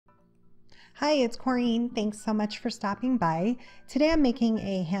Hi, it's Corrine. Thanks so much for stopping by. Today I'm making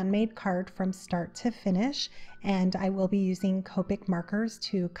a handmade card from start to finish, and I will be using Copic markers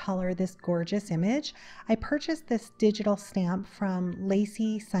to color this gorgeous image. I purchased this digital stamp from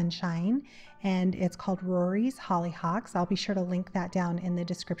Lacey Sunshine, and it's called Rory's Hollyhocks. I'll be sure to link that down in the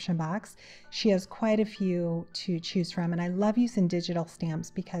description box. She has quite a few to choose from, and I love using digital stamps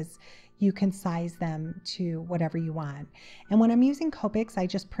because you can size them to whatever you want. And when I'm using Copics, I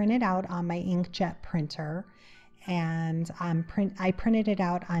just print it out on my inkjet printer, and I printed it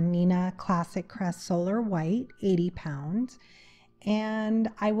out on Neenah Classic Crest Solar White, 80 pound. And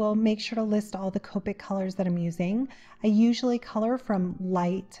I will make sure to list all the Copic colors that I'm using. I usually color from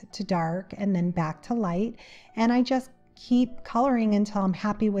light to dark and then back to light, and I just keep coloring until I'm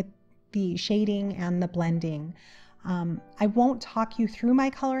happy with the shading and the blending. I won't talk you through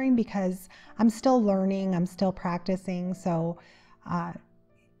my coloring because I'm still learning, I'm still practicing, so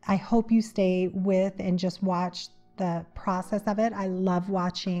I hope you stay with and just watch the process of it. I love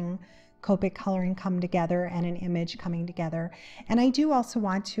watching Copic coloring come together and an image coming together. And I do also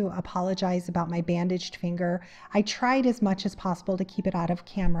want to apologize about my bandaged finger. I tried as much as possible to keep it out of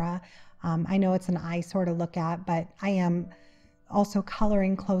camera. I know it's an eyesore to look at, but I am also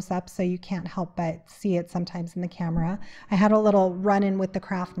coloring close up, so you can't help but see it sometimes in the camera. I had a little run-in with the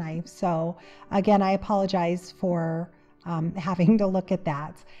craft knife, so again, I apologize for having to look at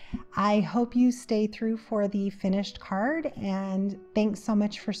that. I hope you stay through for the finished card, and thanks so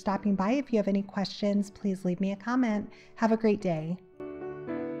much for stopping by. If you have any questions, please leave me a comment. Have a great day.